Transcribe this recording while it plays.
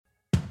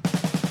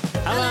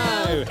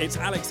Hello, it's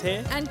Alex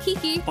here. And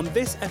Kiki. On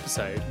this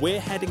episode, we're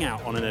heading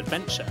out on an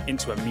adventure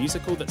into a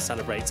musical that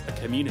celebrates a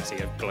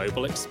community of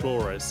global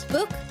explorers.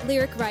 Book,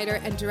 lyric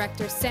writer and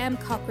director Sam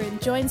Cochrane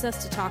joins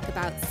us to talk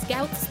about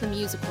Scouts the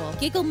Musical,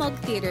 Giggle Mug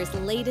Theatre's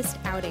latest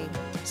outing.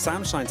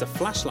 Sam shines a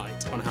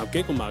flashlight on how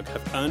Giggle Mug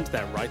have earned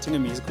their writing a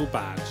musical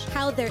badge.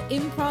 How their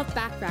improv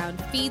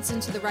background feeds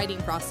into the writing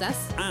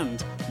process.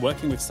 And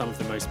working with some of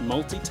the most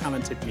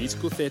multi-talented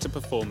musical theatre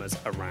performers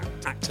around,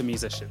 actor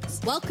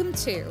musicians. Welcome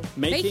to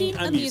Making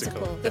a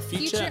Musical, the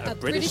future of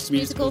British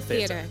musical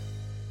theatre.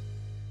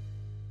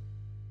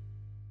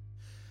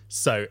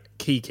 So,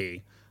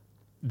 Kiki,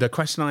 the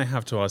question I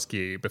have to ask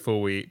you before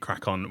we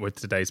crack on with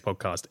today's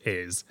podcast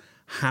is,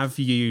 have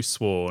you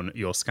sworn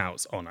your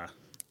Scout's honour?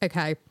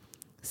 Okay,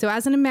 so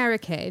as an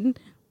American,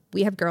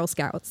 we have Girl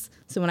Scouts.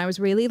 So when I was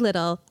really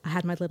little, I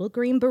had my little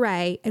green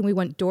beret and we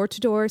went door to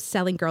door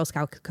selling Girl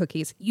Scout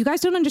cookies. You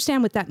guys don't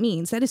understand what that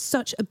means. That is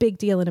such a big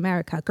deal in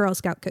America, Girl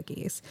Scout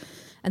cookies.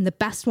 And the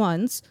best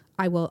ones,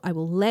 I will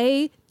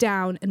lay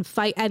down and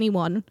fight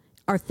anyone,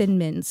 are Thin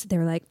Mints.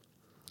 They're like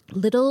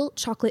little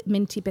chocolate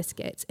minty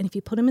biscuits. And if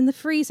you put them in the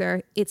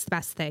freezer, it's the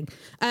best thing.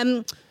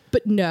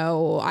 But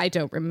no, I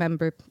don't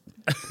remember.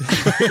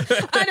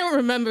 I don't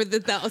remember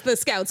the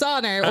Scout's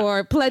honor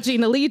or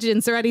pledging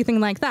allegiance or anything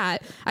like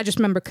that. I just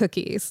remember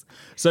cookies.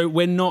 So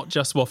we're not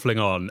just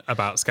waffling on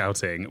about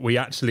Scouting. We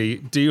actually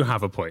do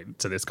have a point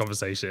to this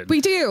conversation. We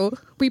do.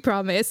 We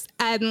promise.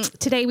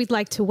 Today we'd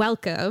like to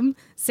welcome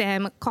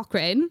Sam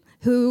Cochrane,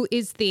 who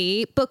is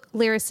the book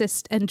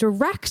lyricist and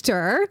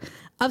director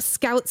of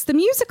Scouts the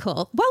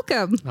Musical.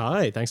 Welcome.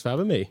 Hi, thanks for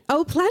having me.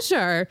 Oh,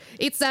 pleasure.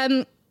 It's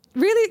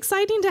really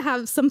exciting to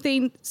have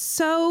something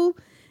so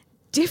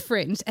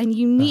different and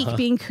unique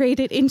being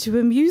created into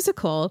a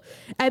musical.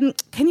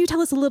 Can you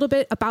tell us a little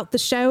bit about the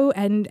show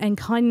and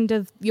kind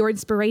of your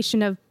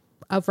inspiration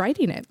of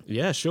writing it?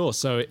 Yeah, sure.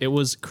 So it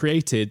was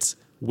created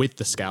with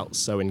the Scouts,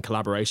 so in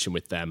collaboration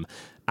with them.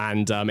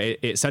 And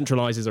it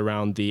centralizes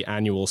around the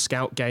annual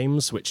Scout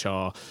Games, which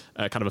are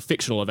kind of a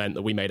fictional event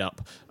that we made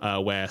up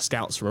where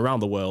Scouts from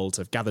around the world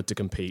have gathered to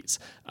compete.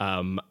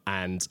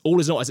 And all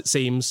is not as it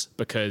seems,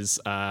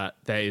 because there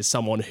is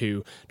someone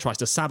who tries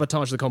to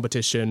sabotage the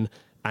competition,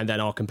 and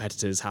then our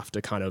competitors have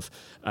to kind of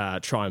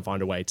try and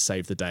find a way to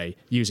save the day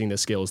using the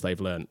skills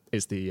they've learned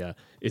is the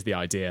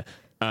idea.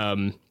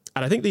 And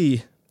I think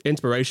the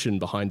inspiration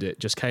behind it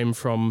just came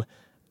from,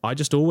 I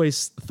just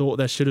always thought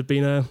there should have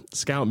been a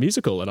Scout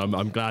musical, and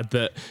I'm glad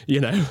that,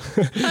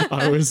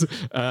 I was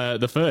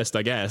the first,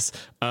 I guess.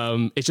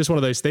 It's just one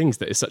of those things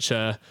that is such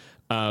a,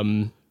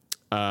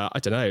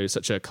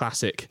 such a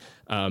classic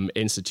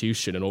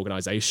institution and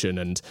organization,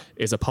 and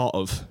is a part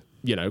of,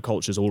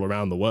 cultures all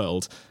around the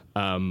world.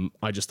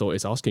 I just thought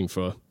it's asking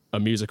for a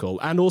musical,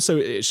 and also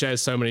it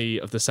shares so many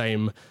of the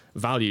same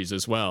values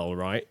as well,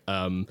 right?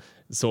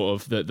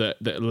 Sort of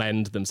that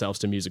lend themselves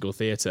to musical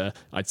theatre.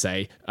 I'd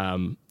say,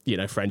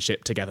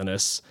 friendship,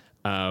 togetherness.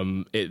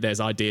 There's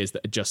ideas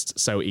that are just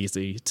so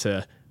easy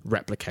to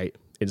replicate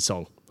in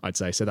song, I'd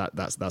say. So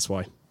that's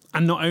why.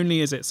 And not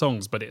only is it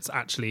songs, but it's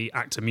actually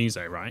actor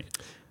muso, right?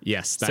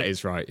 Yes, that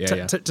is right.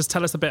 Yeah, just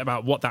tell us a bit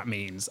about what that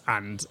means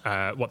and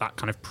what that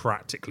kind of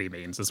practically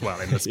means as well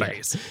in the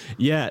space.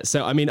 Yeah.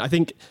 So, I mean, I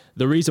think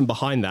the reason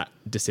behind that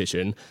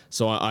decision,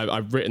 so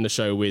I've written the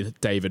show with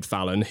David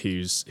Fallon,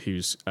 who's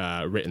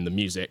written the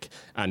music,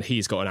 and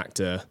he's got an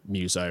actor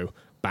muso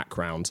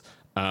background.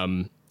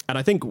 And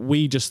I think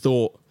we just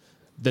thought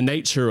the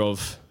nature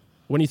of,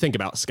 when you think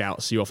about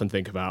Scouts, you often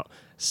think about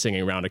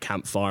singing around a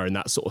campfire and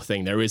that sort of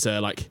thing. There is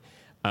a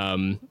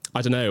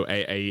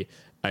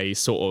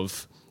sort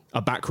of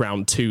a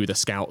background to the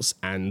Scouts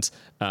and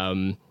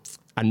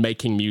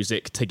making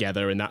music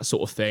together and that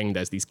sort of thing.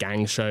 There's these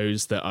gang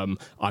shows that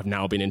I've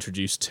now been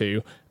introduced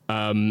to,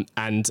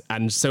 and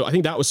so I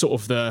think that was sort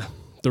of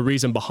the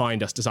reason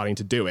behind us deciding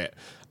to do it.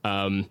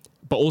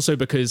 But also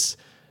because,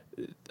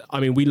 I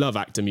mean, we love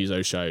actor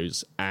muso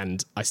shows,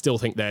 and I still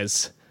think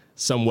there's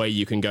some way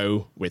you can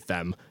go with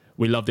them.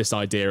 We love this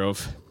idea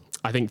of,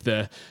 I think,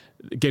 the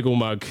Giggle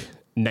Mug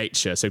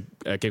nature. So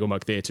Giggle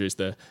Mug Theatre is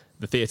the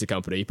theatre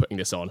company putting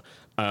this on.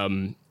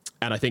 And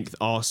I think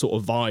our sort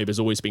of vibe has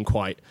always been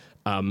quite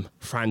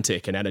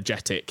frantic and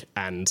energetic,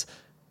 and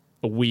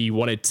we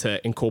wanted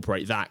to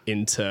incorporate that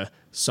into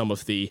some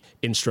of the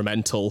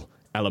instrumental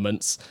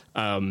elements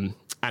and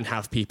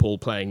have people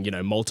playing,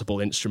 multiple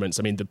instruments.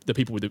 I mean, the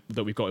people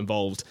that we've got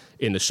involved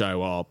in the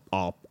show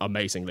are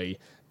amazingly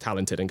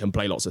talented and can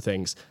play lots of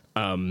things.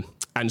 And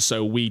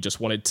so we just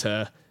wanted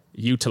to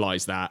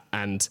utilize that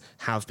and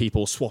have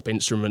people swap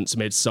instruments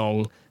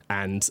mid-song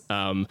and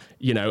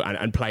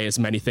play as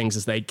many things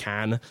as they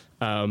can,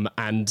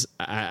 and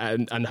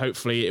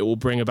hopefully it will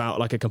bring about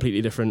like a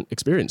completely different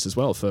experience as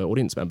well for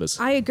audience members.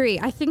 I agree.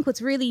 I think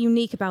what's really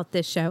unique about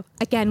this show,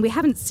 again, we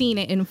haven't seen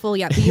it in full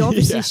yet, but you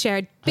obviously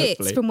shared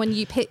bits from when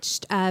you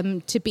pitched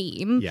to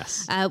Beam,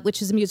 yes,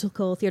 which is a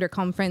musical theatre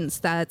conference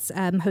that's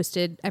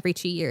hosted every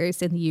 2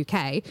 years in the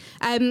UK.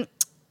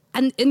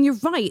 And you're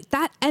right,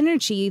 that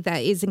energy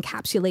that is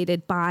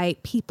encapsulated by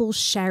people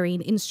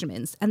sharing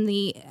instruments and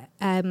the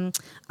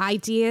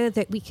idea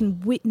that we can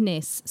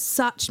witness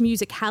such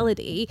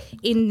musicality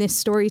in this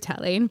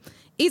storytelling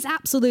is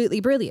absolutely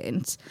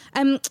brilliant.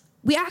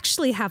 We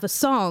actually have a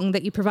song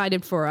that you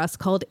provided for us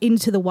called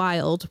Into the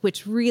Wild,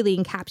 which really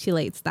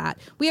encapsulates that.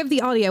 We have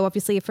the audio,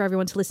 obviously, for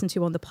everyone to listen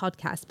to on the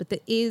podcast, but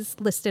that is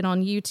listed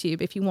on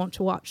YouTube if you want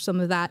to watch some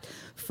of that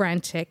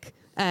frantic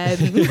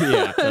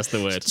yeah, that's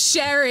the word.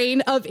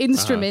 sharing of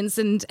instruments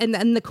and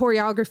the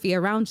choreography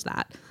around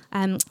that.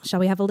 Shall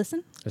we have a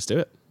listen? Let's do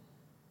it.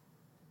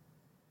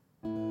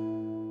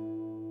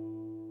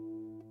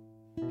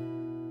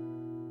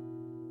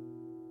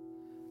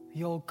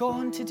 You're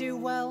going to do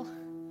well,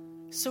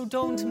 so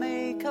don't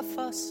make a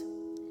fuss.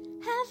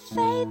 Have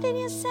faith in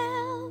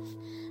yourself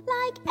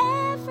like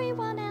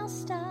everyone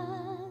else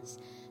does.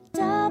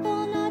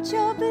 Double knot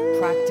your boots.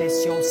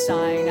 Practice your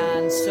sign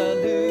and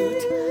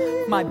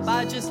salute. My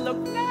badges look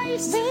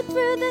nice. Read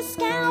through the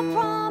scout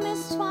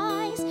promise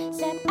twice.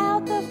 Step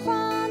out the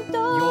front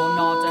door. You're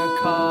not a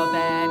cub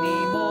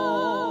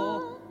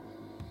anymore.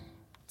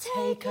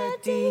 Take a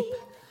deep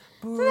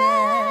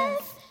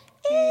breath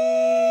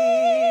in.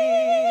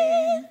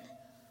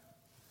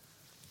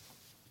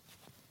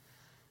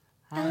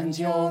 And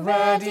you're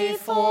ready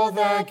for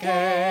the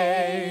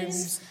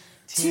games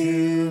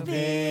to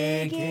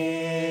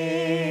begin.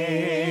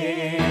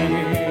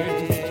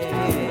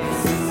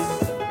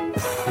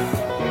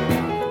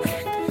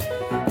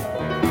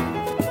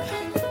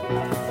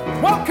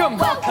 Welcome,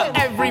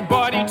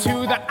 everybody,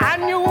 to the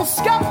annual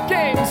Scout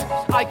Games.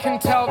 I can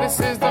tell this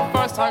is the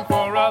first time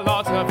for a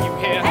lot of you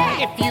here.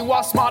 Hey! If you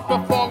are smart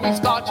before we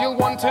start, you'll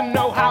want to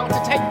know how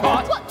to take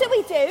part. What do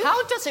we do?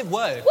 How does it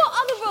work? What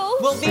are the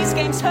rules? Will these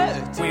games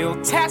hurt?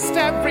 We'll test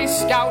every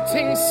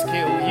scouting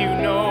skill you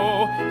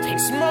know.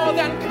 Takes more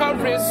than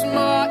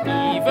charisma,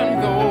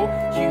 even though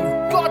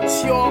you've got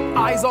your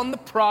eyes on the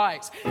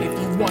prize. If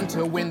you want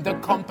to win the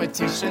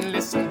competition,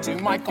 listen to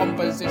my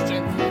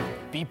composition.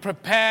 Be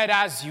prepared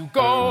as you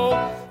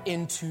go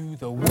into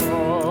the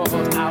world,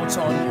 out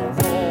on your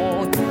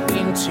own,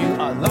 into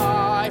a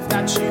life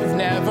that you've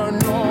never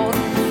known,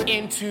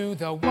 into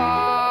the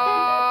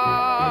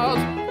wild.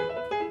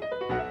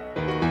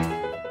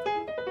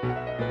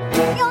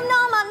 You'll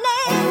know my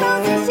name,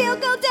 Rosie, she'll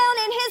go down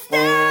in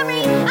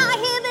history. I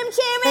hear them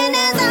cheering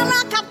as I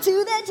rock up to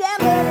the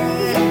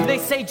jamboree. They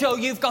say, Joe,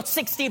 you've got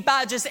 60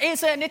 badges.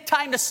 Isn't it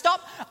time to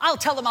stop? I'll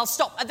tell them I'll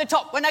stop at the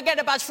top when I get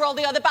a badge for all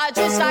the other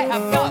badges I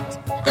have got.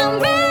 I'm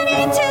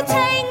ready to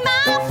take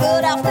my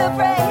foot off the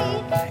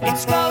brake.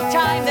 It's go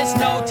time, there's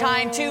no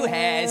time to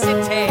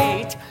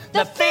hesitate.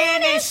 The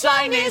finish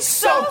line is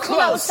so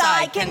close,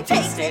 I can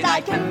taste it,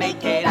 I can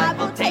make it, I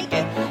will take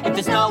it. If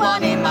there's no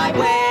one in my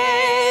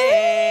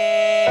way,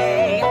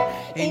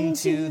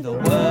 into the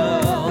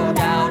world,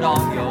 out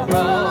on your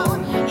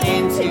own,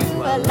 into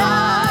a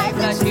life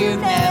that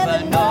you've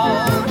never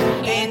known,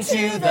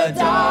 into the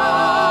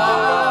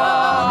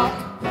dark,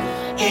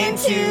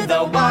 into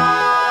the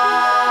wild.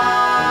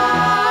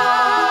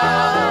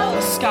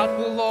 Scout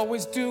will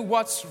always do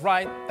what's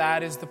right.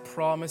 That is the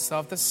promise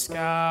of the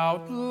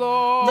Scout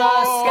Law.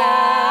 The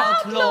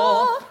Scout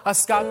Law. A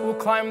Scout will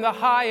climb the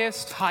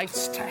highest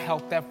heights to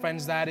help their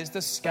friends. That is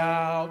the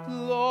Scout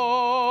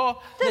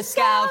Law. The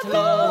Scout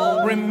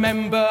Law.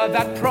 Remember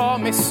that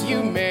promise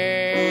you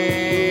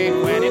made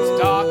when it's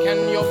dark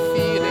and you're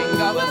feeling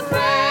afraid.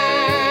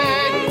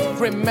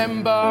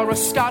 Remember, a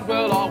Scout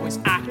will always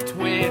act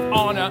with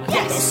honor.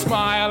 Yes. They'll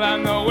smile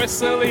and they'll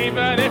whistle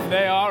even if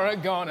they are a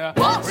goner.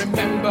 What?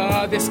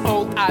 Remember this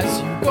oath as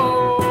you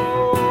go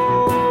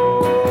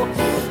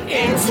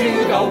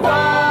Into the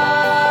wild.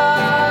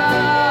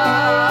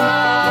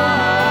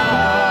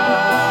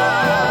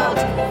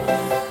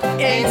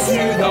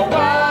 Into the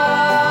wild.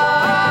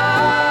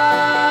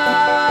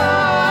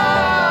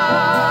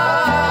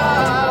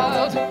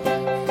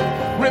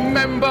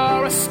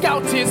 Remember, a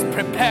Scout is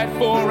prepared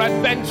for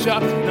adventure,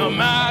 no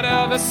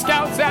matter the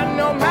Scouts and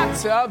no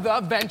matter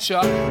the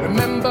venture.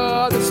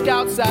 Remember the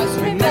Scouts as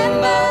you Remember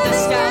the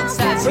Scouts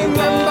as you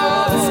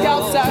Remember the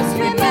Scouts as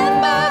you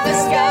Remember the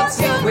Scouts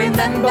you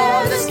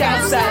Remember the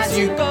Scouts as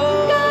you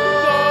go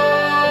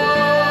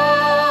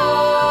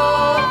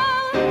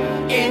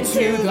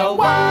into the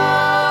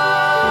wild.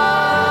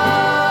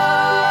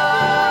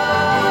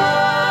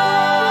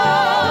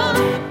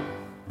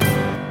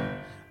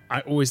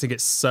 I always think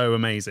it's so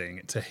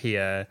amazing to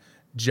hear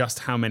just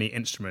how many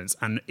instruments.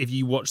 And if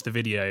you watch the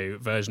video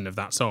version of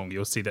that song,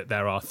 you'll see that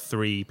there are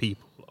 3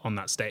 people on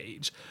that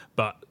stage.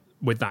 But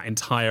with that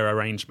entire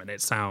arrangement,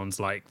 it sounds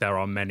like there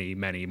are many,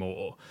 many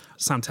more.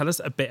 Sam, tell us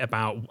a bit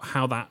about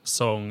how that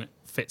song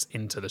fits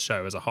into the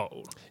show as a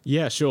whole.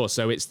 Yeah, sure.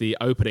 So it's the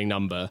opening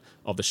number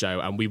of the show,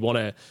 and we want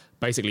to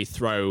basically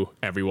throw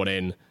everyone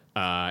into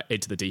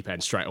the deep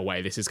end straight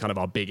away. This is kind of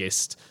our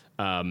biggest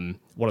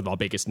one of our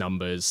biggest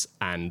numbers,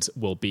 and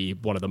will be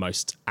one of the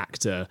most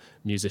actor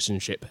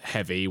musicianship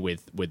heavy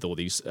with all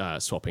these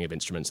swapping of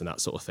instruments and that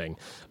sort of thing.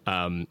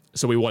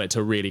 So we wanted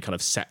to really kind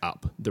of set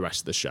up the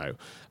rest of the show.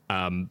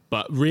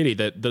 But really,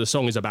 the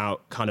song is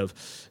about kind of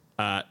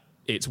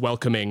it's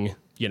welcoming,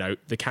 you know,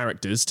 the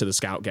characters to the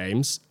Scout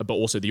Games, but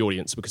also the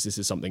audience, because this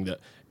is something that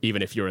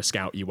even if you're a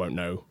Scout, you won't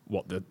know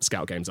what the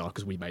Scout Games are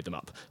because we made them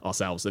up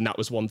ourselves. And that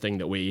was one thing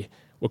that we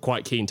were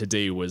quite keen to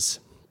do, was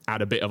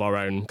add a bit of our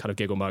own kind of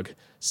Giggle Mug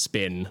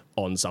spin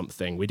on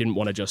something. We didn't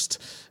want to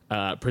just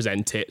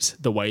present it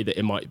the way that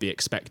it might be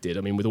expected.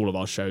 I mean, with all of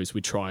our shows, we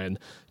try and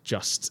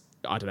just,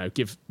 I don't know,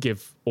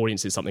 give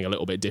audiences something a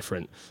little bit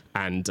different,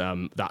 and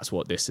that's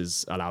what this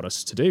has allowed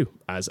us to do.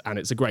 And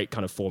it's a great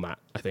kind of format,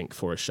 I think,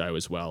 for a show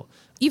as well.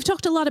 You've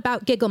talked a lot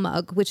about Giggle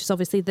Mug, which is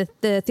obviously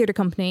the theatre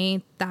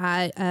company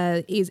that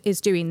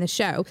is doing the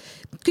show.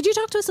 Could you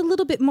talk to us a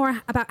little bit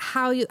more about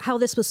how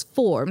this was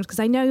formed? Because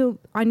I know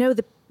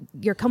that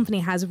your company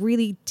has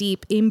really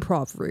deep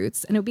improv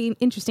roots, and it would be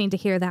interesting to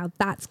hear how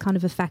that's kind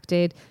of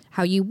affected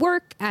how you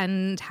work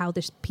and how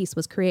this piece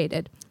was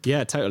created.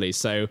 Yeah, totally.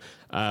 So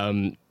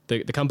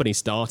the company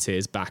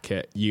started back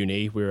at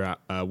uni. We were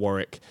at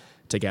Warwick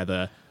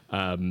together,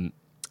 and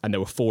there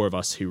were 4 of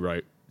us who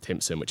wrote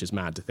Timpson, which is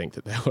mad to think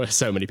that there were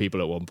so many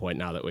people at one point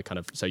now that we're kind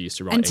of so used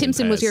to writing. And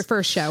Timpson was your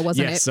first show,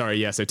 wasn't it? Yes, sorry,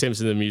 yeah. So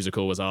Timpson the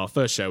musical was our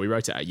first show. We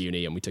wrote it at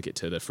uni and we took it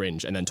to the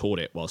Fringe and then toured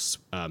it whilst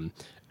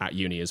at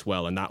uni as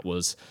well. And that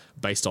was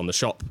based on the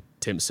shop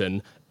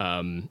Timpson.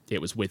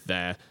 It was with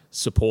their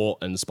support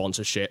and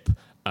sponsorship.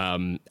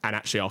 And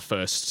actually our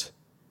first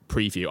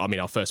preview, I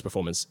mean, our first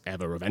performance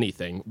ever of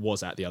anything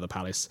was at the Other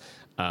Palace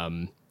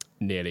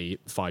nearly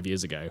 5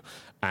 years ago.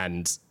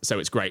 And so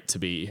it's great to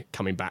be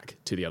coming back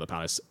to the Other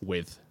Palace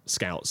with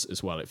Scouts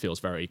as well. It feels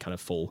very kind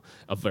of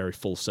a very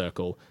full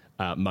circle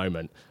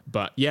moment.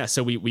 But yeah,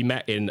 so we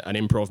met in an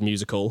improv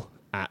musical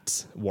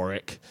at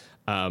Warwick.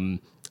 And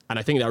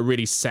I think that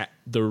really set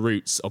the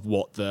roots of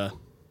what the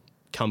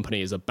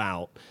company is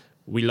about.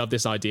 We love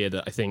this idea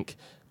that I think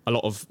a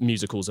lot of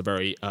musicals are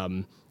very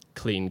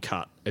clean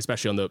cut,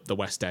 especially on the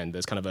West End.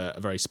 There's kind of a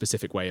very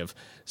specific way of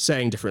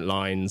saying different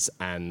lines,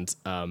 and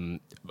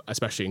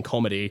especially in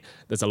comedy,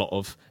 there's a lot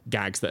of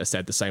gags that are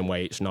said the same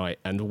way each night.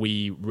 And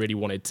we really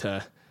wanted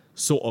to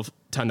sort of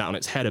turn that on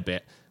its head a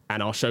bit.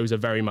 And our shows are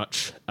very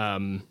much,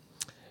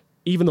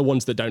 even the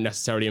ones that don't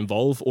necessarily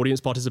involve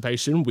audience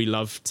participation, we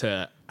love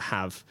to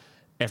have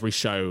every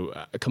show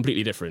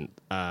completely different,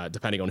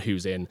 depending on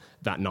who's in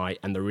that night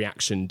and the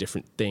reaction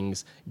different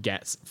things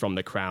get from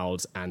the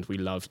crowd. And we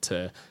love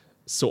to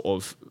sort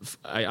of,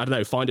 I don't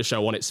know, find a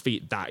show on its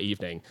feet that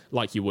evening,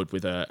 like you would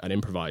with an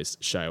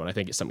improvised show. And I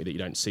think it's something that you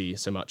don't see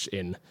so much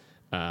in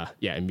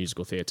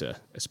musical theatre,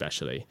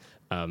 especially.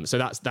 So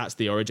that's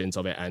the origins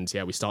of it. And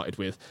yeah, we started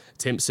with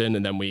Timpson,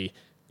 and then we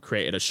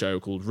created a show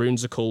called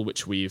Runesicle,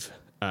 which we've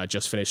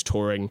just finished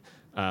touring,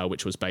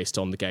 which was based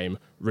on the game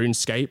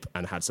RuneScape,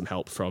 and had some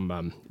help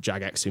from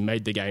Jagex, who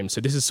made the game. So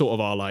this is sort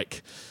of our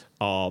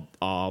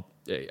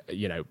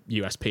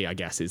USP, I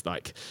guess, is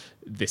like,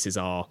 this is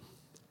our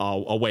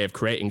way of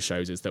creating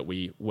shows, is that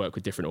we work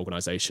with different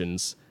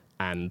organizations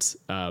and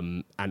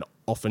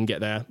often get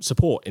their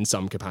support in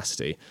some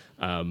capacity.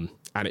 And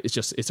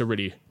it's a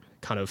really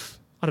kind of,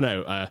 I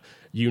don't know,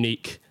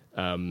 unique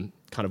kind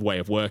of way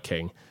of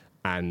working.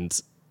 And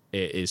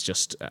it is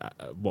just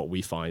what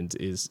we find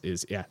is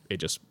it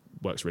just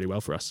works really well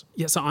for us.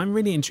 Yeah, so I'm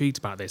really intrigued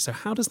about this. So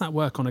how does that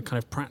work on a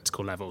kind of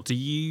practical level? Did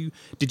you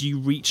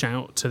reach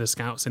out to the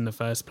Scouts in the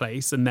first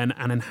place, and then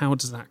how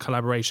does that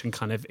collaboration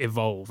kind of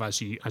evolve as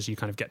you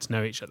kind of get to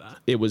know each other?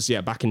 It was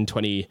back in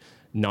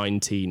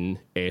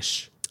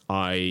 2019-ish.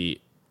 I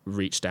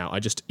reached out. I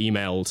just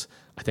emailed.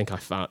 I think I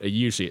found,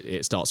 usually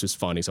it starts with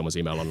finding someone's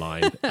email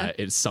online.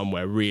 It's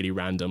somewhere really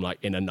random, like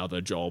in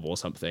another job or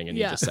something, and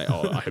you just say,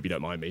 "Oh, I hope you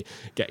don't mind me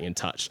getting in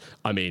touch."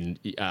 I mean,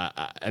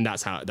 and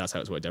that's how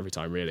it's worked every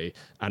time, really.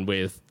 And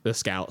with the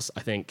Scouts,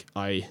 I think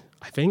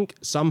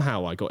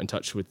somehow I got in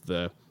touch with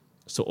the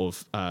sort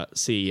of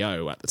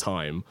CEO at the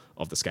time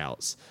of the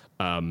Scouts,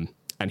 and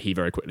he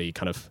very quickly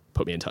kind of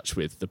put me in touch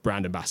with the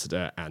brand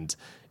ambassador, and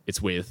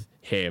it's with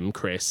him,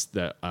 Chris,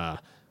 that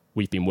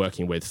we've been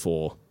working with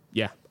for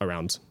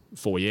around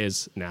 4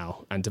 years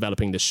now, and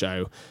developing this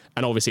show.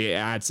 And obviously it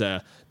adds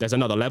there's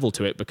another level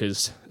to it,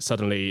 because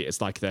suddenly it's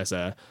like there's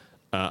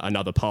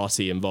another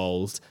party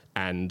involved,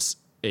 and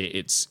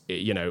it's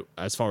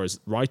as far as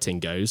writing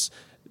goes,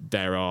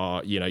 there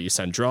are, you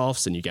send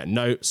drafts and you get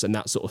notes and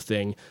that sort of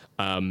thing,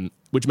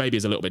 which maybe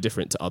is a little bit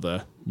different to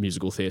other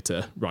musical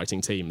theatre writing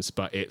teams,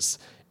 but it's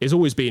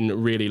always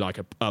been really like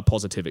a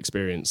positive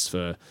experience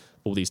for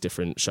all these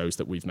different shows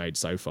that we've made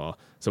so far.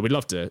 So we'd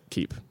love to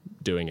keep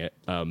doing it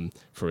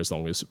for as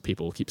long as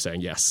people keep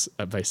saying yes,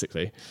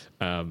 basically.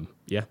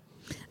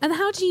 And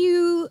how do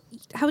you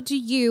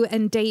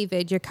and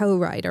David, your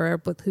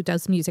co-writer, who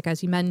does music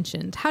as you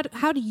mentioned,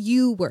 how do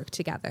you work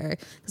together?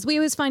 Because we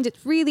always find it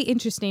really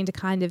interesting to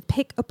kind of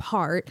pick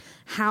apart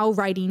how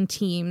writing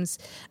teams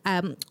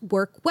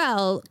work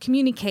well,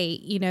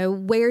 communicate.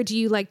 Where do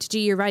you like to do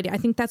your writing? I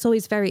think that's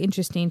always very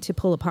interesting to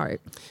pull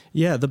apart.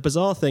 Yeah, the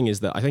bizarre thing is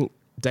that I think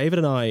David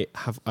and I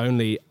have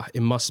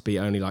it must be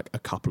only like a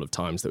couple of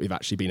times that we've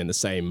actually been in the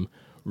same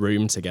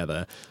room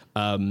together.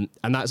 And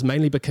that's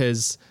mainly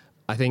because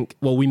I think,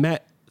 we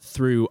met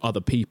through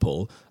other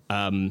people.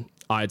 I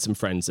had some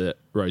friends at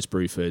Rose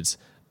Bruford,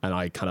 and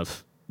I kind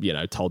of,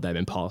 told them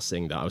in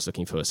passing that I was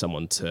looking for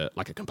someone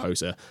like a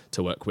composer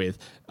to work with.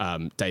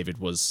 David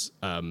was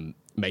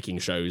making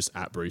shows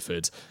at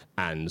Bruford,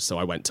 and so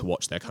I went to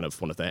watch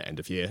one of their end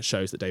of year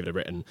shows that David had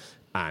written,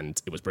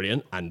 and it was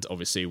brilliant. And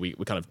obviously we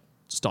kind of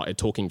started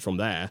talking from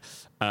there,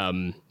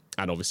 and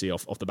obviously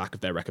off the back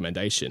of their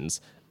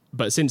recommendations.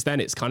 But since then,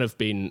 it's kind of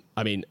been,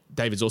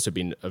 David's also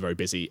been a very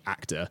busy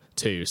actor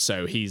too.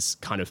 So he's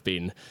kind of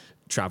been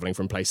traveling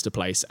from place to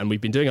place, and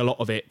we've been doing a lot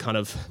of it kind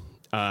of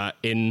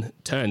in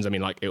turns.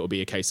 It will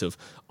be a case of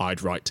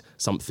I'd write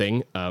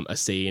something, a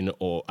scene,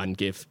 and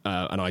give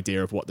an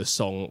idea of what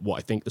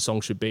I think the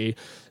song should be.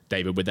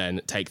 David would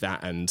then take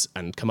that and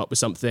come up with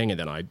something, and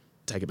then I'd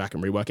take it back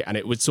and rework it. And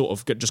it would sort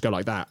of just go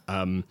like that.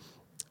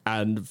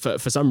 And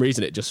for some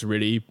reason, it just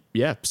really,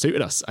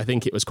 suited us. I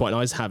think it was quite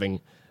nice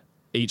having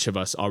each of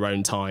us our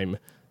own time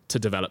to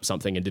develop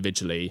something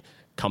individually,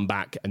 come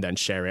back and then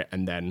share it,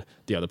 and then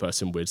the other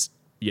person would,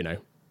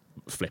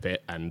 flip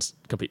it and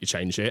completely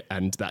change it.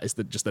 And that is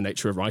just the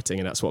nature of writing,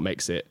 and that's what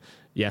makes it,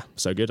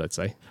 so good, I'd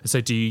say.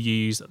 So do you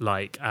use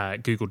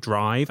Google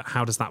Drive?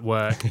 How does that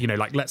work?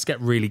 Let's get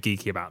really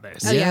geeky about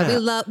this. Oh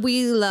yeah,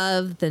 we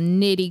love the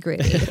nitty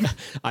gritty.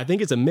 I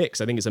think it's a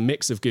mix. I think it's a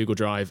mix of Google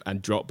Drive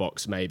and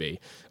Dropbox maybe.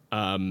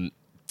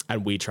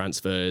 And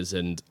WeTransfers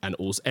and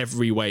also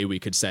every way we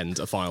could send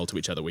a file to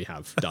each other we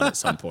have done at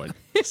some point.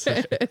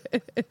 So.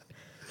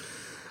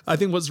 I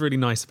think what's really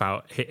nice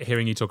about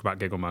hearing you talk about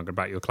Gigglemug,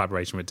 about your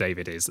collaboration with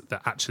David, is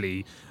that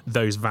actually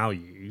those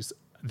values,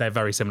 they're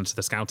very similar to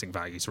the Scouting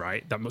values,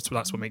 right?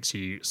 That's what makes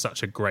you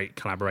such a great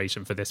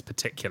collaboration for this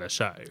particular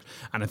show.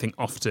 And I think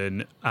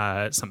often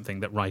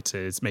something that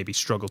writers maybe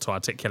struggle to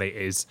articulate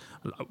is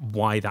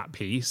why that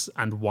piece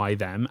and why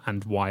them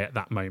and why at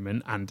that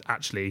moment. And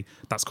actually,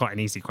 that's quite an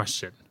easy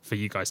question for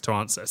you guys to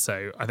answer.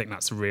 So I think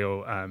that's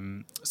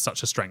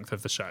such a strength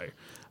of the show,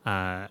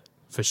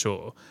 for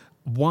sure.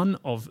 One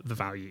of the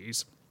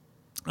values,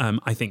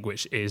 I think,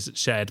 which is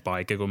shared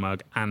by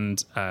Gigglemug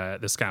and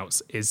the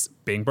Scouts, is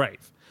being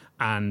brave.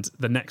 And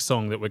the next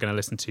song that we're going to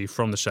listen to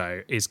from the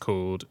show is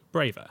called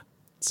Braver.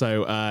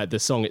 So the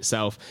song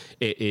itself,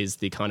 it is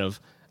the kind of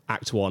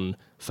Act 1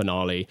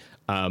 finale.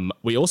 I'm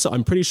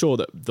pretty sure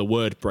that the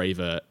word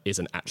braver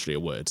isn't actually a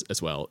word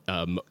as well.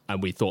 And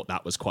we thought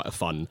that was quite a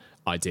fun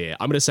idea.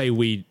 I'm going to say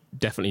we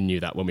definitely knew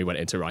that when we went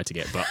into writing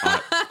it, but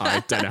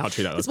I don't know how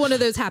true that was. It's one of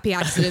those happy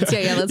accidents.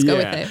 Yeah, let's go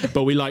with it.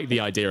 But we like the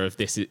idea of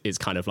this is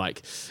kind of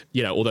like,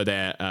 although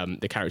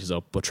the characters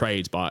are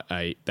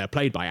they're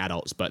played by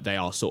adults, but they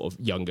are sort of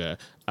younger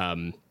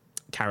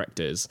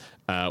characters.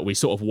 We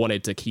sort of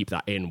wanted to keep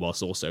that in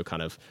whilst also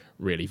kind of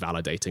really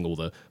validating all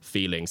the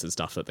feelings and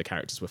stuff that the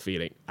characters were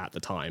feeling at the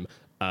time.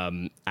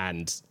 In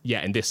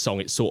this song,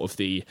 it's sort of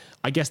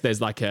I guess there's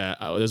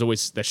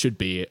there should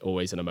be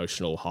always an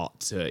emotional heart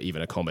to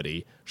even a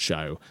comedy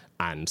show.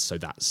 And so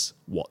that's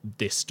what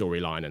this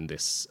storyline and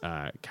this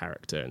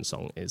character and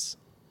song is.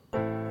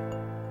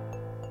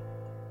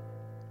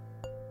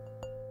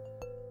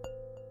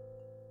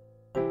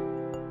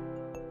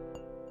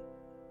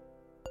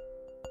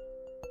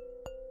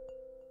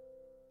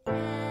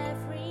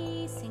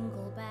 Every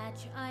single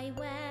badge I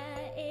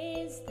wear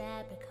is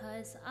there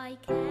because I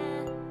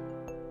care.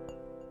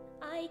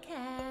 I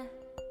care.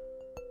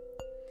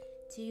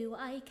 Do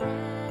I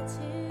care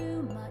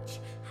too much?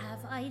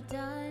 Have I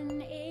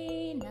done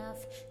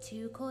enough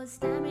to cause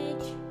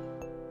damage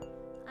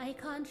I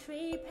can't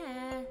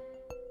repair?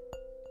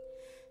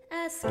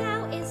 A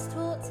scout is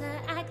taught to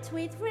act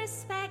with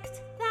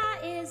respect.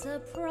 That is a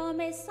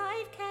promise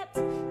I've kept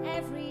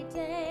every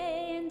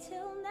day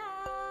until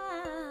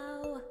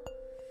now.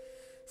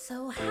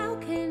 So how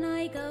can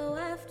I go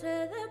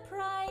after the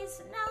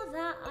prize now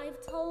that I've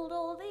told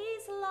all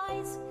these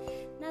lies?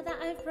 Now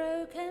that I've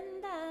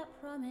broken that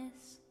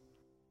promise.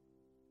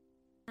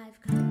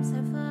 I've come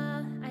so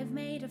far, I've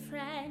made a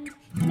friend.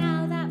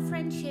 Now that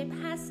friendship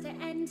has to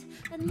end,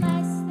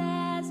 unless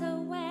there's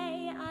a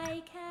way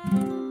I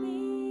can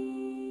be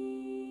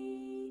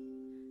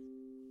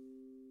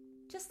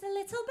just a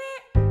little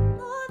bit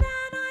more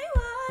than I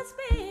was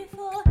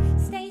before.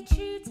 Stay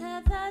true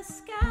to the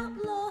scout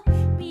law.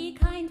 Be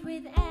kind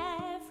with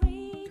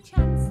every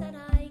chance that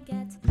I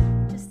get.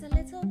 Just a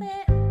little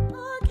bit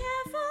more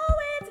careful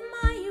with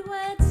my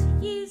words.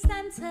 Use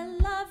them to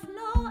love,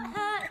 not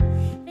hurt.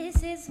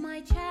 This is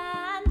my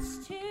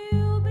chance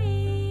to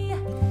be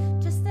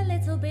just a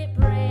little bit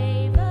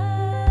braver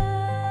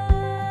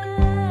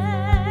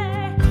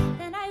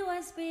than I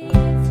was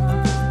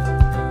before.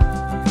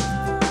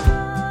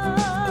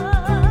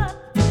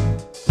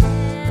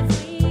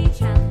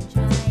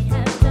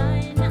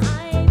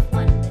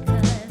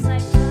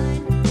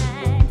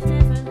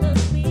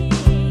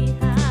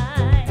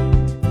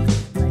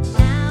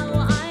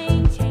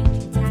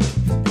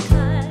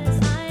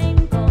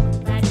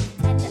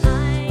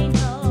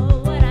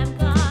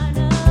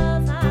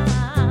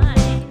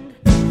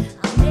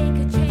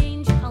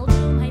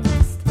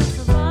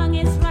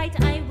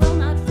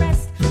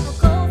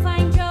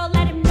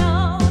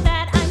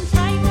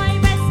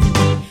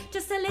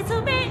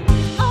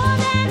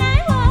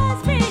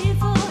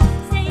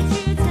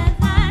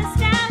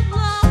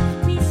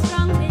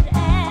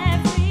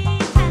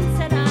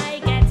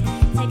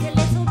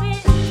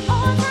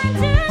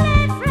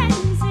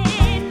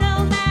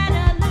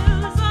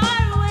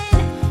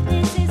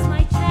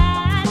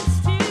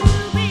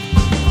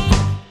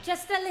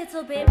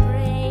 little bit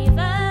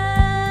braver.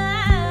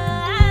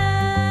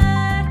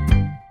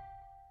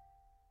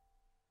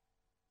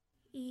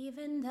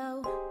 Even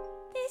though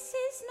this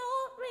is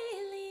not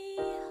really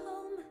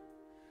home,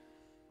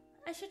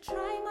 I should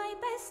try my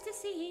best to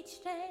see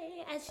each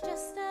day as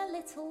just a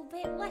little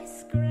bit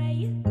less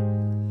grey.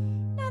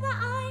 Now that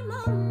I'm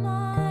on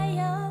my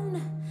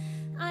own,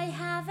 I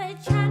have a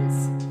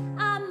chance,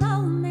 a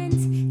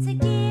moment to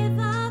give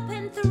up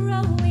and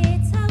throw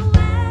it away.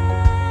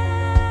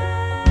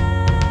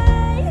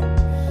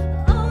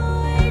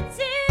 Or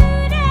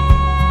today,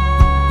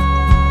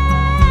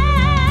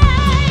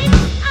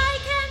 I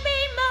can be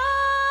more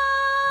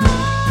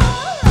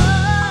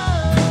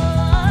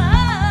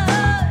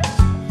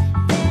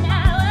than I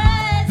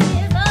was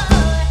before.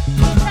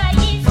 If I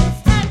use this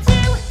time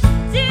to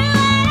do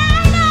what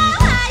I know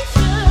I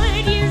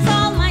should, use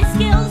all my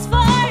skills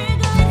for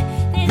good.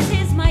 This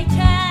is my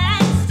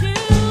chance to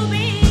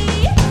be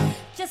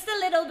just a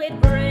little bit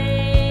braver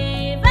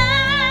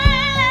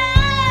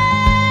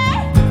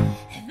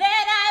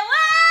than I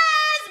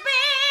was before.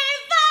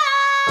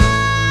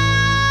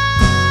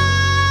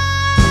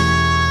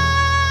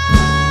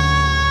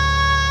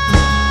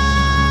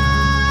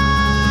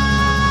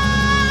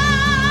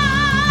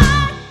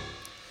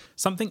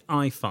 Something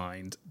I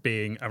find,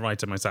 being a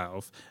writer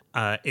myself,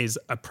 is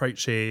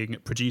approaching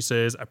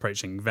producers,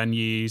 approaching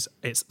venues.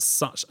 It's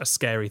such a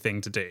scary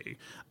thing to do.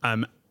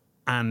 And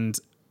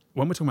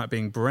when we're talking about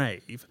being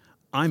brave,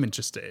 I'm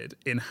interested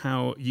in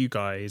how you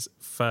guys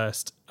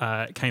first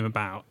came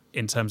about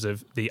in terms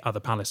of the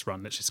Other Palace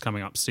run that's just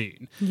coming up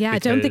soon. Yeah, I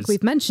don't think Because-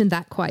 we've mentioned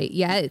that quite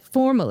yet,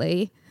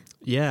 formally.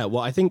 Yeah,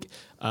 well, I think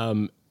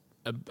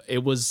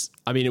it was,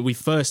 I mean, we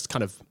first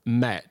kind of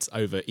met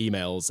over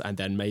emails and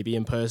then maybe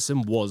in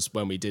person was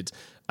when we did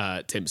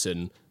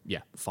Timpson,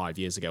 5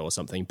 years ago or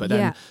something. But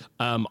then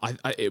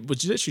it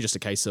was literally just a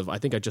case of, I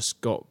think I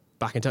just got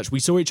back in touch. We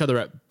saw each other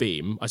at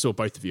Beam. I saw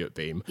both of you at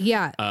Beam.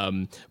 Yeah.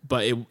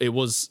 But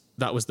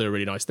that was the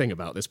really nice thing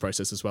about this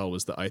process as well,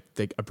 was that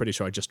I'm pretty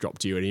sure I just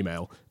dropped you an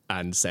email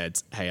and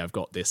said, hey, I've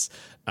got this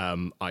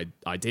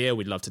idea.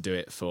 We'd love to do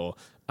it for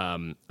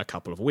a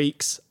couple of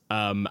weeks.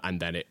 And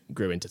then it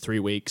grew into 3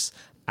 weeks.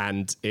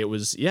 And it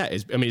was,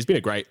 it's been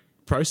a great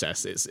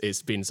process.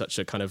 It's been such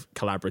a kind of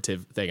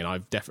collaborative thing. And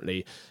I've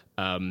definitely,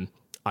 I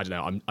don't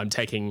know, I'm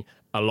taking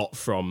a lot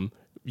from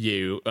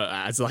you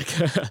as like,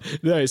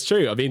 no, it's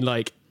true. I mean,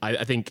 like,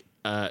 I think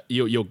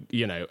your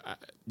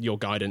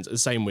guidance, the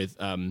same with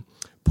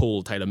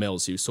Paul Taylor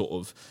Mills, who sort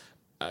of,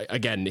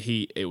 again,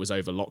 it was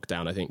over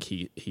lockdown. I think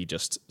he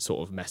just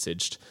sort of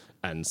messaged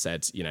and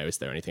said, is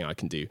there anything I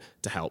can do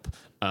to help?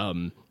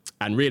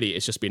 And really,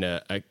 it's just been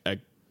a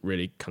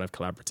really kind of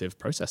collaborative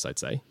process, I'd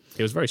say.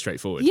 It was very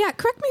straightforward. Yeah,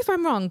 correct me if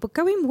I'm wrong, but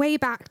going way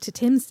back to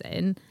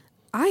Timpson,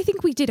 I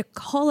think we did a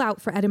call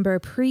out for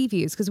Edinburgh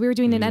previews because we were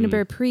doing an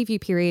Edinburgh preview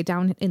period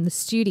down in the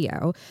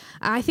studio.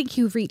 I think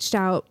you reached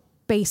out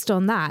based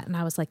on that. And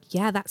I was like,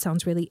 yeah, that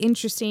sounds really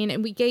interesting.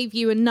 And we gave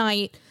you a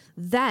night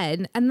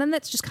then. And then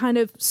that's just kind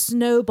of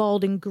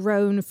snowballed and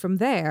grown from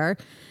there.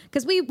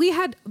 Because we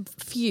had a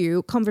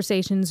few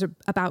conversations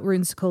about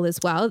Runesicle as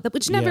well,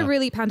 which never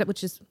really panned out,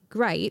 which is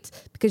great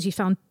because you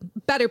found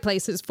better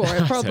places for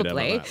it,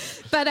 probably.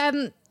 But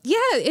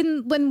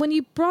when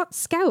you brought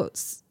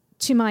Scouts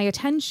to my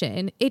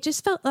attention, it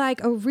just felt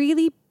like a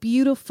really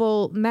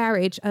beautiful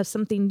marriage of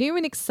something new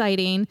and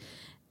exciting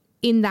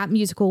in that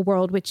musical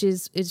world, which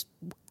is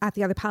at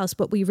the Other Palace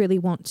what we really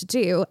want to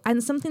do,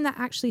 and something that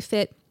actually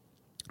fit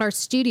our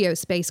studio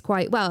space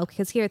quite well,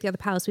 because here at the Other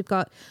Palace we've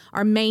got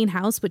our main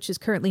house, which is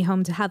currently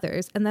home to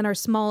Heather's, and then our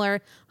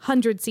smaller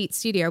 100-seat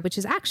studio, which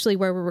is actually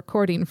where we're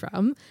recording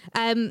from,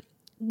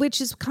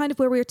 which is kind of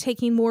where we're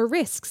taking more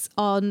risks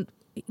on,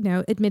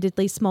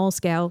 admittedly small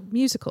scale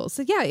musicals.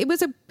 So yeah, it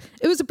was a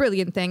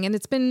brilliant thing, and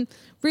it's been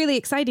really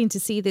exciting to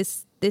see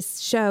this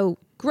show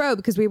grow,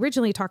 because we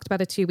originally talked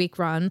about a 2-week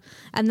run,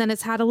 and then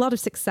it's had a lot of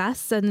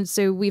success, and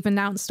so we've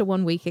announced a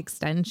 1-week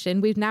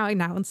extension. We've now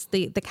announced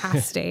the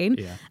casting,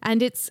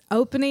 and it's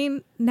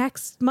opening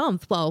next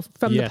month. Well,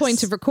 from the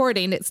point of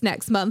recording, it's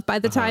next month. By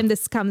the time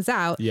this comes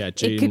out,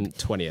 June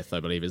 20th, I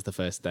believe, is the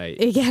first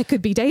date. Yeah, it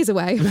could be days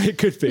away. It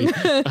could be.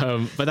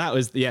 But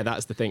that's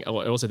the thing. I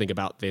also think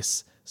about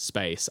this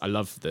space. I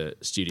love the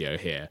studio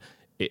here.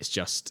 It's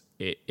just,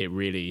 it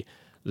really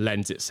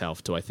lends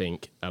itself to, I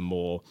think, a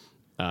more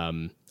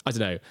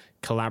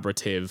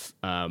collaborative,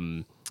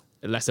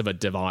 less of a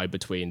divide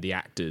between the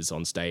actors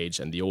on stage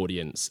and the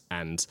audience.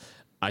 And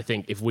I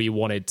think if one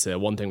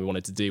thing we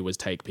wanted to do was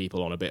take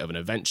people on a bit of an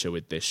adventure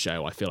with this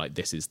show, I feel like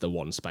this is the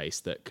one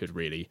space that could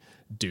really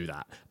do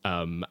that.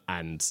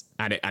 And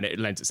it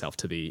lends itself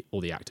to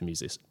all the actor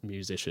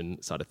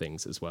musician side of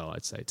things as well,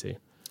 I'd say too.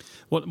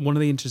 One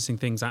of the interesting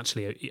things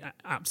actually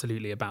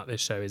absolutely about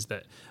this show is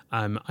that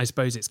I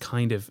suppose it's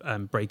kind of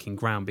breaking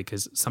ground,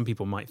 because some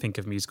people might think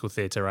of musical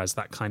theatre as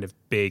that kind of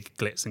big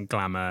glitz and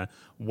glamour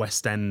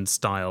West End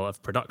style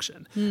of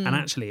production. And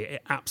actually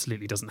it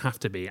absolutely doesn't have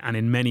to be. And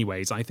in many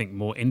ways, I think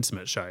more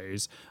intimate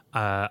shows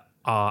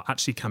are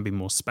actually can be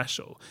more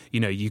special. You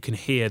know, you can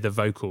hear the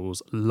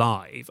vocals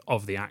live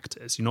of the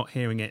actors. You're not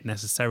hearing it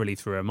necessarily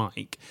through a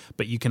mic,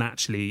 but you can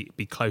actually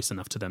be close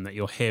enough to them that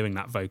you're hearing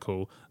that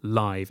vocal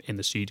live in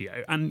the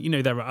studio. And, you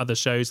know, there are other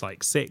shows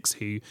like Six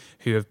who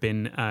have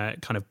been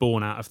kind of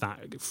born out of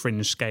that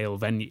fringe scale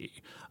venue.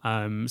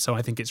 So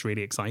I think it's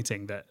really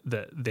exciting that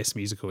this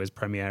musical is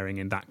premiering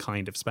in that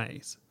kind of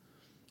space.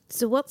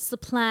 So what's the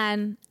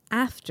plan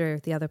after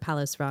the Other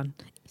Palace run?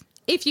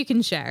 If you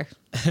can share.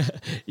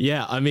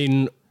 Yeah, I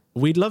mean,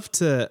 we'd love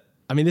to.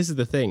 I mean, this is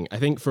the thing. I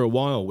think for a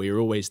while we were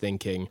always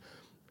thinking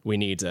we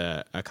need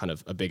a kind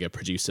of a bigger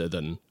producer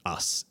than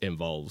us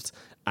involved.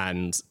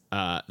 And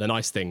the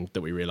nice thing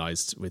that we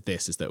realized with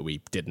this is that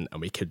we didn't, and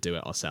we could do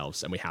it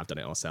ourselves, and we have done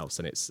it ourselves,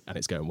 and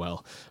it's going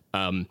well.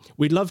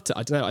 We'd love to.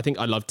 I don't know. I think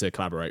I'd love to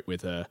collaborate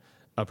with a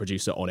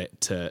producer on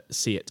it to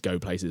see it go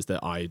places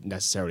that I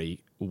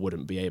necessarily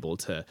wouldn't be able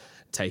to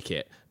take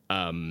it.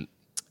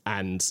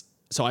 And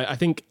so I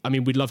think, I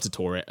mean, we'd love to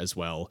tour it as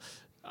well.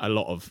 A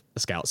lot of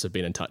scouts have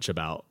been in touch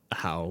about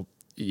how,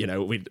 you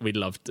know, we'd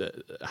love to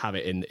have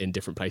it in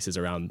different places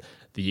around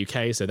the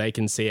UK so they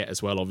can see it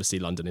as well. Obviously,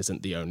 London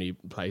isn't the only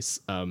place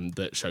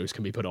that shows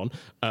can be put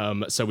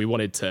on. So we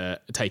wanted to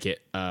take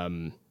it,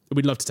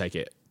 we'd love to take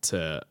it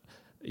to,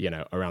 you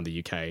know, around the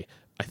UK.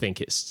 I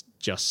think it's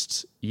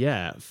just,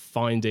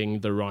 finding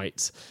the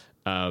right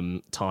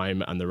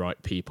time and the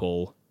right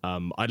people.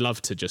 I'd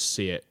love to just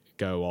see it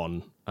go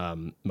on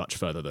much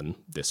further than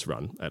this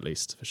run, at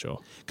least, for sure.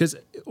 Because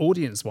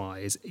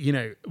audience-wise, you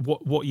know,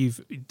 what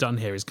you've done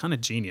here is kind of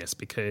genius,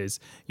 because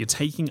you're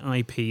taking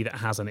IP that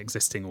has an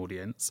existing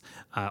audience.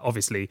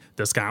 Obviously,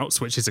 the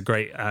Scouts, which is a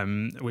great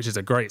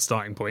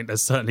starting point.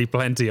 There's certainly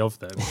plenty of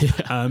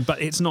them,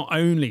 but it's not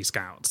only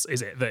Scouts,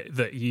 is it?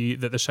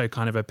 That the show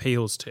kind of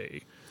appeals to.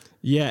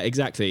 Yeah,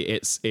 exactly.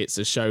 It's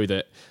a show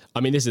that, I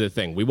mean, this is the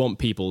thing. We want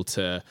people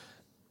to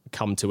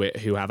come to it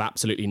who have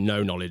absolutely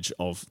no knowledge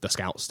of the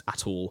Scouts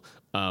at all,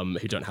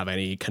 who don't have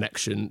any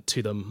connection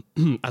to them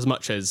as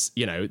much as,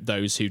 you know,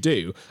 those who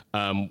do.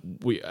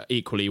 We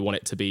equally want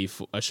it to be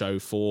a show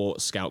for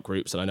Scout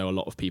groups, and I know a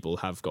lot of people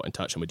have got in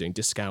touch, and we're doing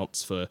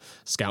discounts for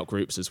Scout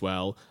groups as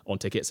well on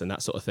tickets and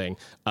that sort of thing.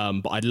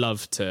 But I'd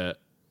love to.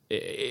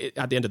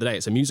 At the end of the day,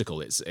 it's a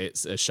musical. It's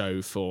a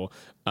show for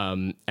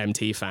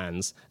MT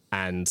fans,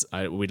 and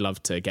we'd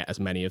love to get as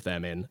many of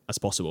them in as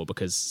possible,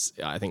 because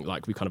I think,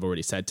 like we kind of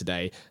already said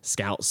today,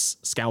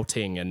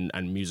 scouting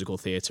and musical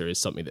theatre is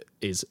something that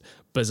is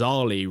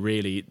bizarrely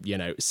really, you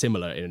know,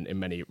 similar in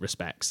many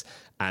respects.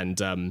 And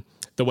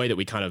the way that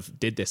we kind of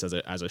did this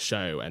as a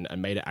show and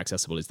made it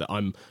accessible is that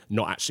I'm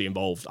not actually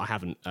involved.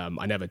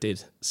 I never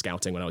did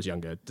scouting when I was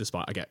younger,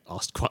 despite I get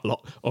asked quite a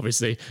lot,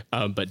 obviously.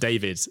 But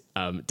David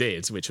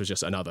did, which was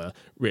just another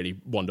really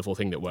wonderful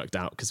thing that worked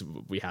out, because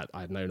I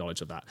had no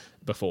knowledge of that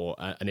before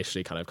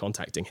initially kind of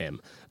contacting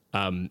him.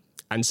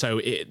 And so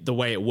the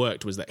way it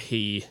worked was that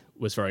he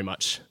was very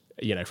much,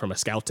 you know, from a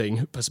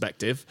scouting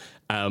perspective,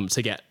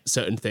 to get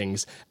certain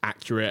things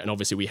accurate. And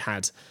obviously we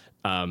had,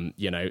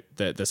 you know,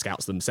 the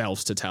scouts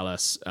themselves to tell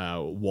us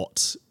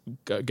what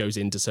goes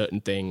into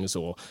certain things,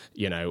 or,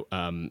 you know,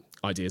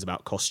 ideas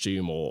about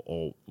costume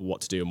or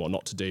what to do and what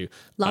not to do.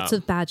 Lots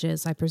of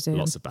badges, I presume.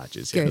 Lots of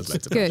badges. Good. Yeah, there's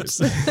loads of Good.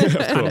 badges.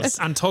 Of course.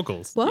 And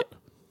toggles. What? Yeah.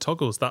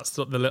 Toggles, that's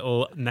the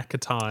little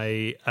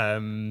necktie.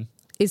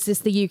 Is this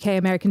the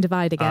UK-American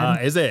divide again?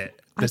 Is it?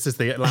 This is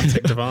the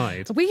Atlantic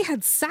divide. We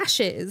had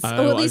sashes.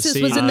 Oh, at least I this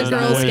see. was in the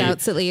Girl Wait.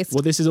 Scouts, at least.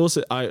 Well, this is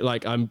also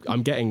I'm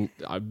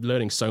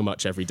learning so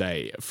much every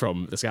day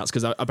from the Scouts,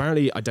 because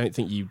apparently I don't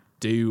think you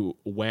do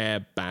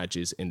wear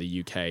badges in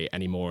the UK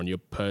anymore on your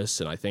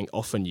person. I think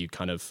often you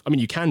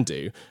you can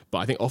do, but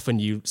I think often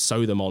you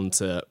sew them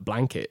onto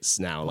blankets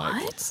now.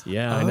 Like, What?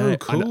 Yeah, I Oh, know.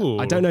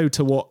 cool. I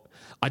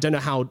don't know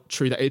how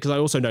true that is, because I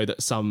also know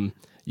that some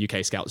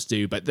UK Scouts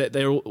do, but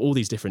they're all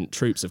these different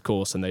troops, of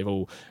course, and they've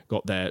all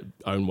got their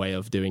own way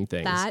of doing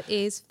things. That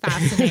is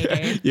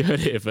fascinating. You heard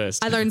it here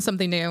first. I learned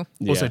something new.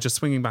 Also, Yeah. just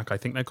swinging back, I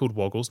think they're called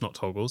woggles, not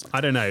toggles. I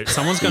don't know.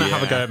 Someone's going to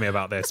have a go at me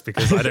about this,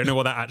 because I don't know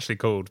what they're actually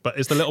called, but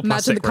it's the little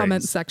Imagine plastic the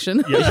comments rings.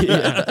 section.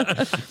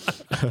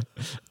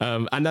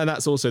 And then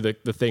that's also the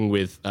thing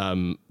with,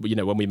 you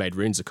know, when we made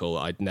Runesicle,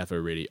 I'd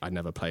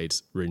never played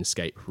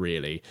RuneScape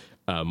really.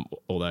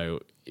 Although,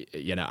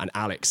 you know, and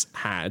Alex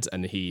had,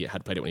 and he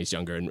had played it when he was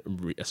younger and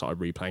started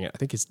replaying it. I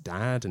think his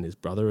dad and his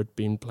brother had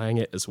been playing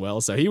it as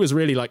well. So he was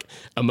really like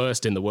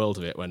immersed in the world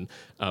of it when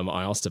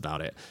I asked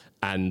about it.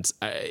 And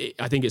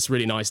I think it's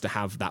really nice to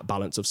have that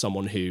balance of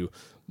someone who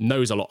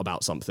knows a lot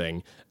about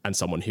something and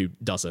someone who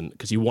doesn't,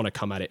 because you want to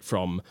come at it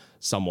from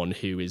someone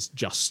who is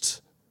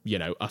just, you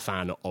know, a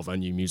fan of a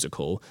new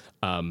musical,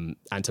 and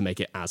to make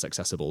it as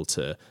accessible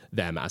to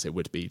them as it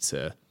would be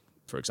to,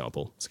 for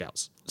example,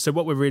 Scouts. So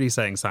what we're really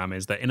saying, Sam,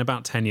 is that in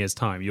about 10 years'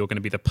 time, you're going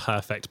to be the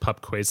perfect pub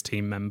quiz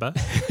team member.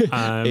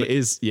 It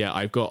is, yeah.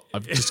 I've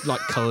just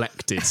like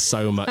collected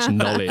so much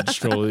knowledge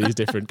from all these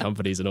different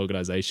companies and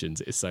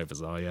organisations. It's so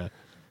bizarre, yeah.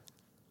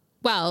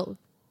 Well,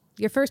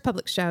 your first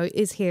public show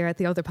is here at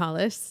the Other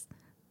Palace.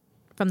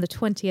 from the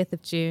 20th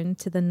of June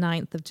to the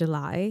 9th of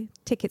July.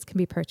 Tickets can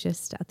be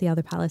purchased at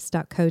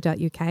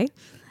theotherpalace.co.uk.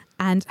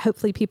 And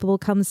hopefully people will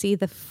come see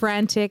the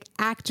frantic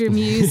actor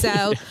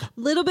muso,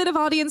 little bit of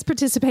audience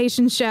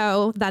participation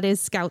show that is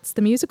Scouts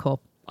the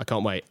Musical. I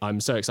can't wait. I'm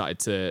so excited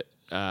to,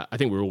 I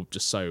think we're all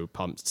just so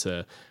pumped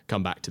to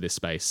come back to this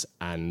space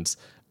and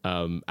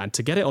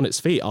to get it on its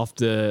feet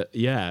after,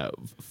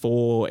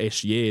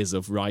 4-ish years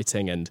of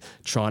writing and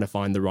trying to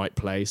find the right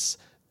place.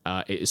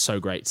 It is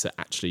so great to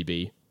actually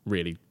be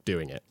really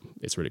doing it.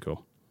 It's really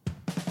cool.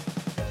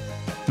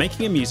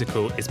 Making a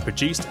Musical is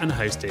produced and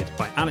hosted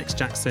by Alex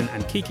Jackson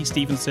and Kiki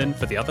Stevenson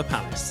for The Other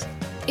Palace.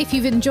 If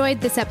you've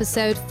enjoyed this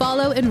episode,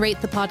 follow and rate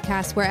the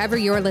podcast wherever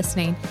you're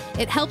listening.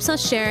 It helps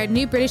us share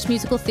new British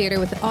musical theatre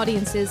with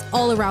audiences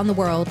all around the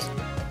world.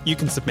 You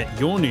can submit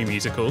your new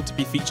musical to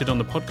be featured on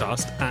the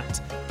podcast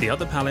at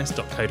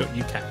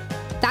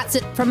theotherpalace.co.uk. That's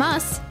it from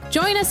us.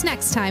 Join us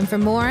next time for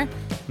more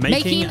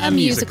Making a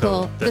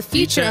Musical, the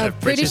future of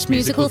British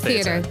musical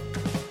theatre.